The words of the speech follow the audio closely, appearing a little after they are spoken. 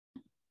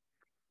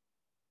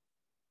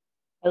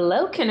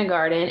Hello,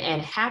 kindergarten,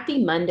 and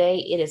happy Monday.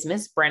 It is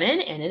Miss Brennan,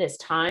 and it is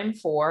time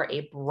for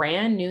a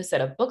brand new set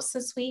of books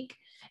this week.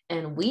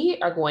 And we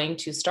are going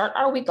to start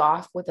our week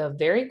off with a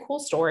very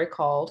cool story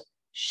called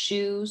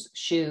Shoes,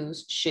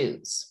 Shoes,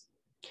 Shoes.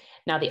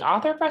 Now, the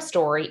author of our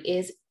story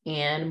is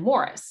Anne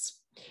Morris.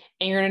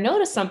 And you're going to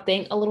notice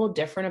something a little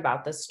different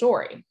about this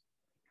story.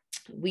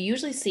 We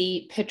usually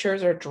see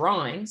pictures or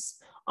drawings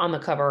on the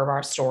cover of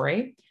our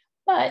story,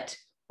 but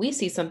we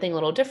see something a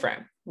little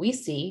different. We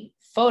see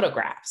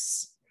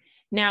photographs.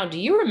 Now, do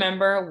you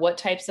remember what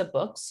types of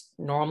books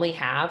normally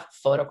have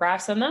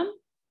photographs in them?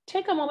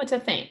 Take a moment to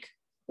think.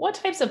 What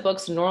types of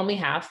books normally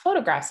have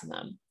photographs in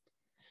them?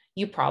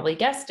 You probably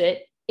guessed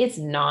it, it's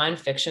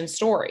nonfiction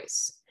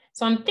stories.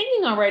 So I'm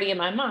thinking already in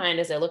my mind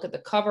as I look at the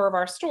cover of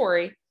our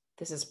story,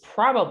 this is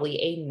probably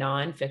a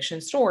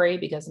nonfiction story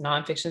because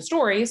nonfiction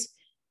stories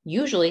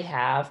usually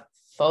have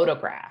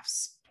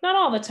photographs. Not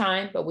all the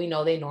time, but we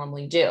know they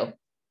normally do.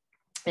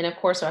 And of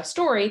course, our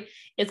story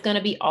is going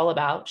to be all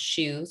about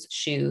shoes,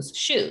 shoes,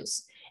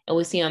 shoes. And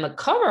we see on the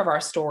cover of our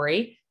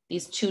story,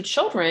 these two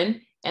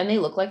children, and they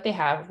look like they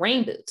have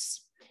rain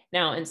boots.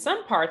 Now, in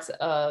some parts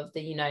of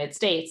the United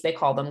States, they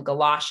call them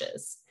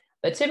galoshes,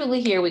 but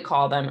typically here we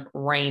call them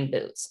rain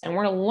boots. And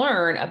we're going to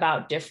learn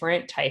about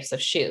different types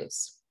of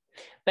shoes.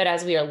 But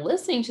as we are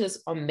listening to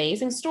this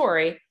amazing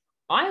story,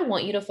 I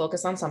want you to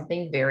focus on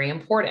something very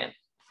important.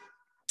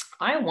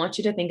 I want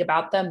you to think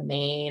about the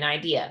main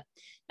idea.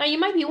 Now, you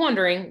might be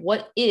wondering,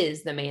 what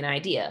is the main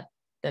idea?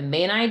 The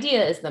main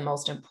idea is the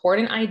most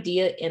important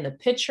idea in the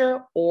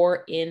picture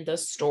or in the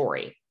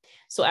story.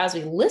 So as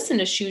we listen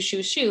to shoes,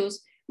 shoes,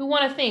 shoes, we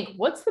want to think,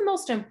 what's the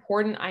most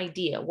important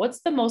idea? What's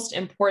the most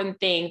important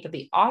thing that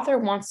the author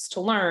wants to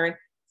learn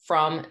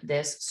from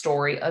this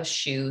story of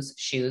shoes,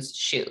 shoes,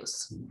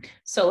 shoes?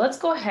 So let's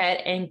go ahead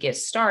and get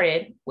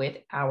started with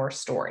our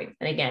story.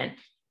 And again,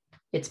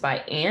 it's by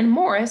Anne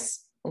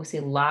Morris. We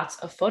see lots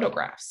of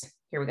photographs.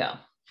 Here we go.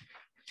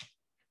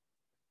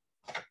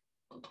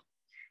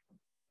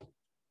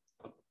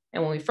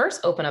 And when we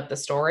first open up the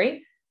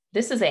story,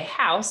 this is a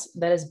house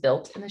that is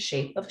built in the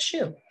shape of a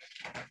shoe.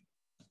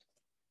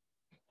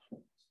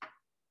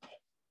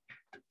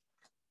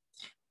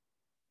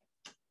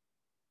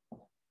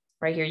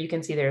 Right here, you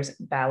can see there's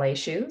ballet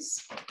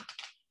shoes.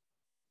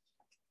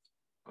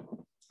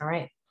 All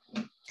right.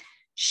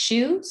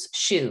 Shoes,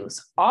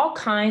 shoes, all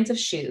kinds of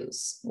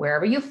shoes.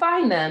 Wherever you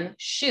find them,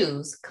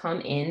 shoes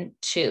come in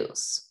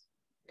twos.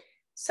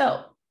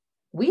 So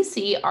we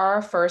see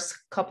our first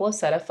couple of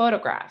set of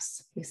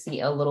photographs. We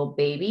see a little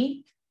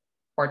baby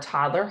or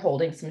toddler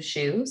holding some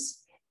shoes,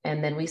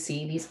 and then we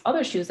see these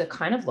other shoes that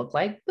kind of look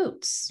like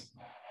boots.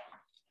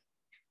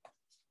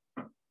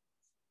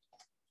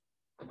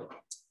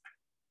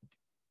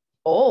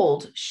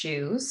 Old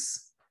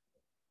shoes.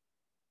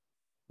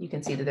 You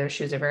can see that their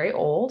shoes are very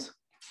old.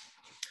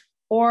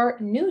 Or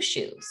new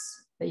shoes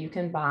that you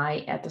can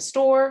buy at the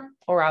store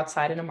or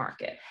outside in a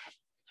market.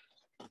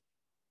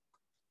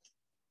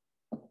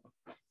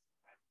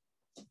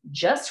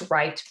 Just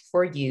right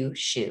for you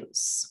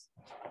shoes.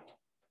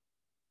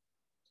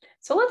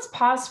 So let's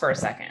pause for a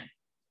second.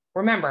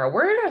 Remember,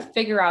 we're going to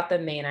figure out the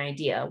main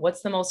idea.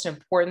 What's the most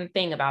important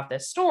thing about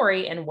this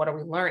story and what are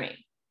we learning?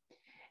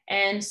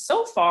 And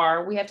so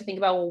far, we have to think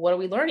about, well, what are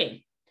we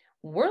learning?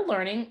 We're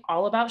learning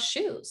all about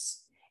shoes.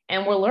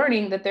 And we're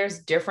learning that there's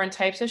different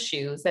types of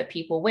shoes that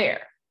people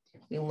wear.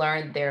 We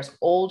learned there's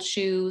old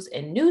shoes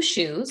and new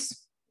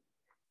shoes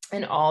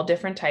and all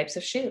different types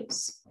of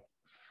shoes.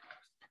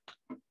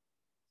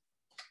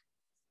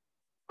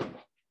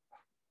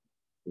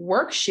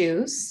 Work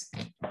shoes.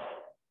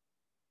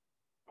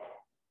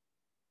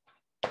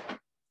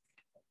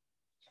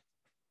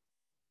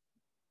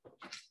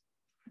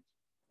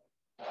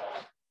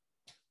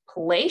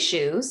 Play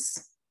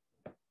shoes.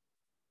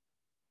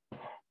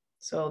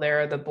 So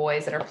there are the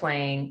boys that are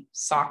playing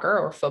soccer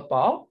or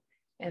football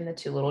and the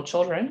two little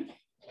children.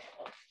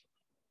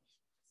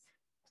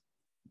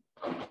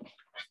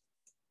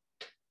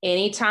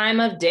 Any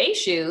time of day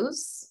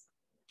shoes.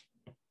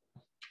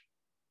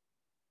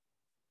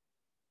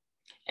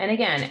 And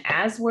again,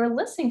 as we're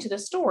listening to the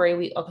story,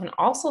 we can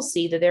also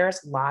see that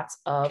there's lots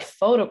of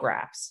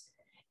photographs.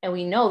 And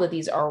we know that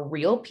these are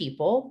real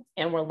people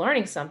and we're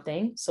learning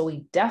something. So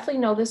we definitely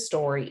know this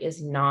story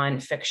is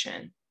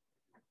nonfiction.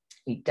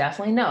 We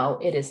definitely know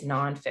it is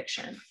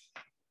nonfiction.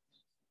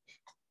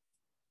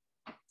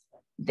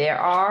 There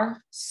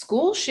are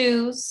school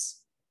shoes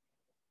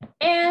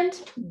and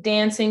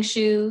dancing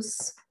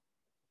shoes.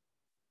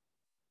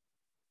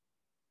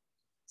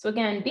 So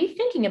again, be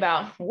thinking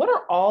about, what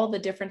are all the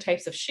different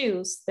types of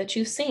shoes that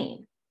you've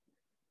seen?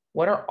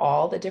 What are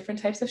all the different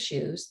types of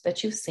shoes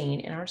that you've seen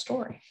in our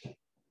story?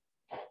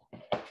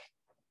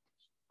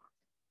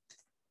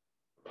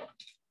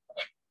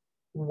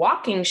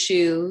 Walking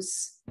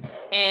shoes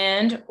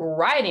and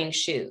riding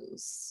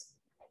shoes.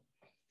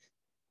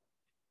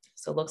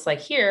 So it looks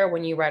like here,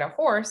 when you ride a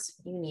horse,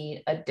 you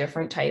need a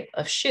different type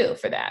of shoe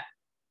for that.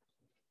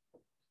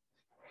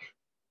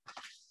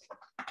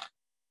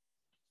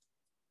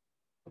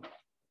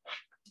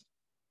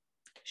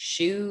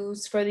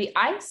 shoes for the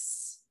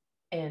ice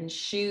and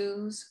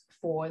shoes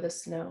for the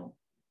snow.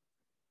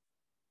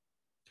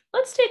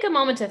 Let's take a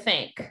moment to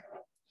think.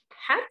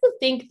 How do you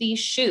think these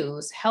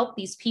shoes help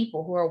these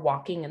people who are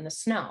walking in the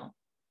snow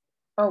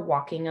or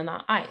walking on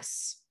the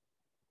ice?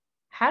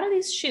 How do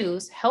these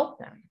shoes help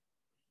them?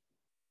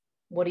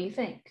 What do you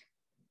think?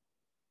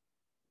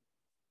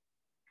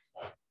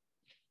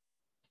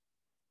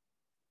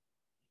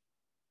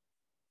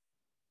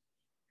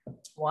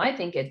 Well, I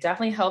think it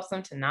definitely helps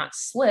them to not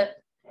slip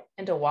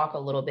and to walk a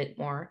little bit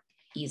more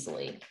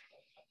easily.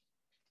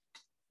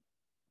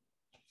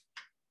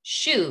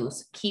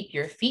 Shoes keep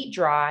your feet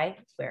dry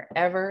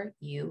wherever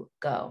you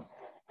go.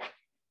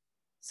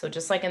 So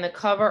just like in the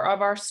cover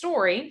of our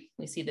story,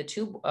 we see the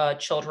two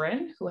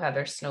children who have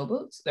their snow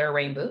boots, their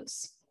rain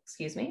boots,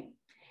 excuse me.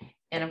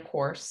 And of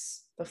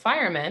course, the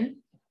firemen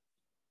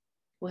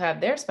who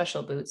have their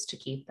special boots to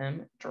keep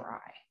them dry.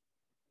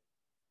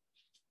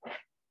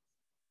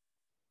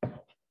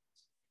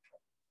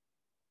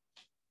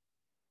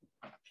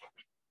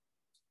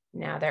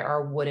 Now there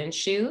are wooden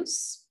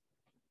shoes,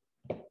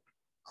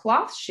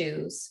 cloth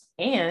shoes,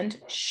 and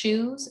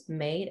shoes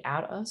made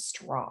out of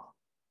straw.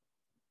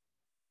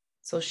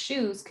 So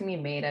shoes can be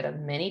made out of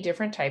many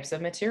different types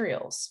of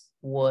materials: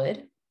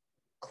 wood,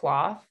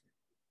 cloth,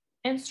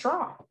 and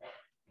straw.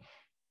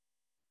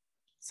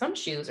 Some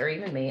shoes are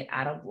even made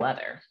out of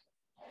leather.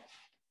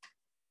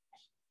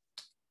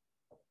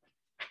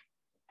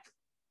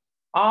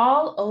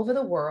 All over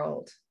the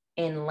world,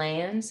 in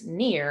lands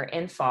near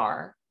and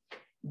far,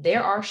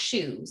 there are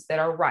shoes that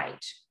are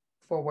right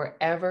for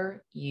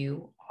wherever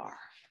you are.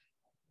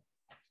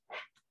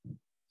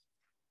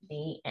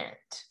 The end.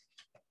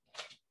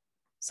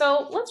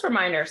 So let's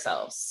remind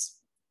ourselves,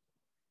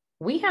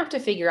 we have to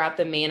figure out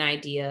the main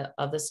idea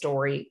of the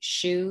story,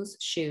 shoes,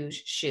 shoes,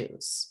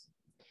 shoes.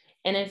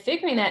 And in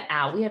figuring that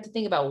out, we have to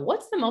think about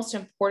what's the most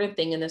important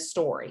thing in the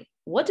story?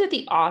 What did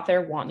the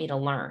author want me to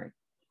learn?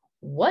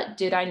 What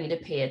did I need to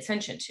pay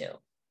attention to?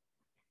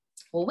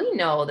 Well, we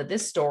know that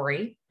this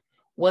story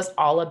was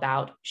all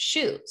about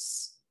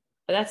shoes,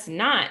 but that's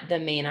not the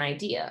main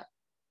idea.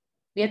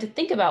 We have to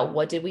think about,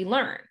 what did we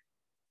learn?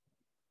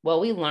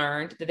 Well, we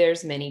learned that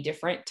there's many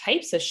different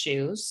types of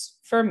shoes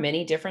for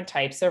many different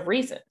types of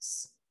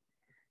reasons.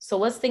 So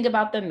let's think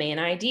about the main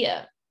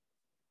idea.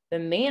 The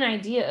main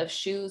idea of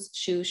shoes,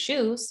 shoes,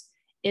 shoes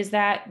is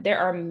that there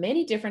are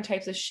many different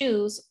types of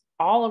shoes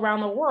all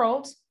around the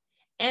world,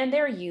 and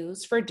they're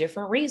used for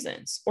different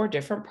reasons or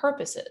different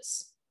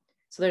purposes.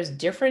 So there's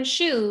different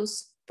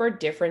shoes for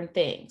different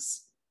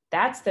things.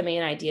 That's the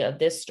main idea of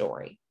this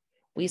story.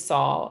 We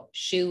saw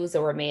shoes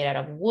that were made out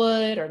of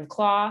wood or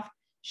cloth,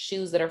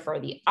 shoes that are for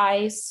the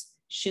ice,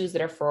 shoes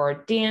that are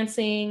for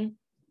dancing,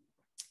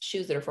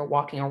 shoes that are for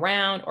walking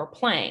around or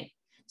playing.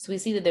 So we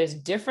see that there's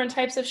different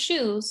types of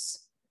shoes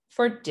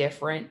for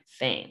different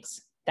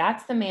things.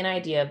 That's the main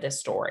idea of this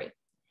story.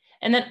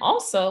 And then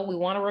also we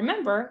want to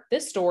remember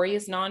this story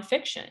is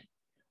nonfiction.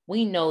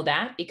 We know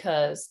that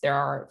because there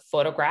are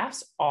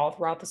photographs all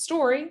throughout the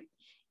story,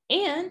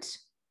 and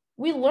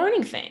we're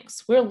learning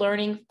things. We're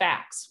learning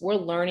facts. We're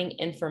learning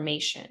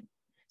information.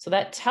 So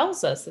that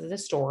tells us that the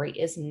story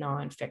is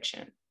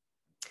nonfiction.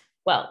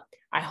 Well,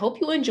 I hope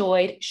you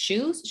enjoyed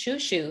Shoes,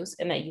 Shoes, Shoes,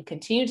 and that you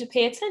continue to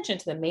pay attention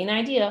to the main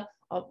idea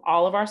of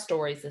all of our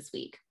stories this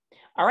week.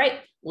 All right,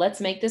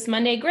 let's make this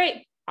Monday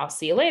great. I'll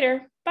see you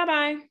later.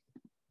 Bye-bye.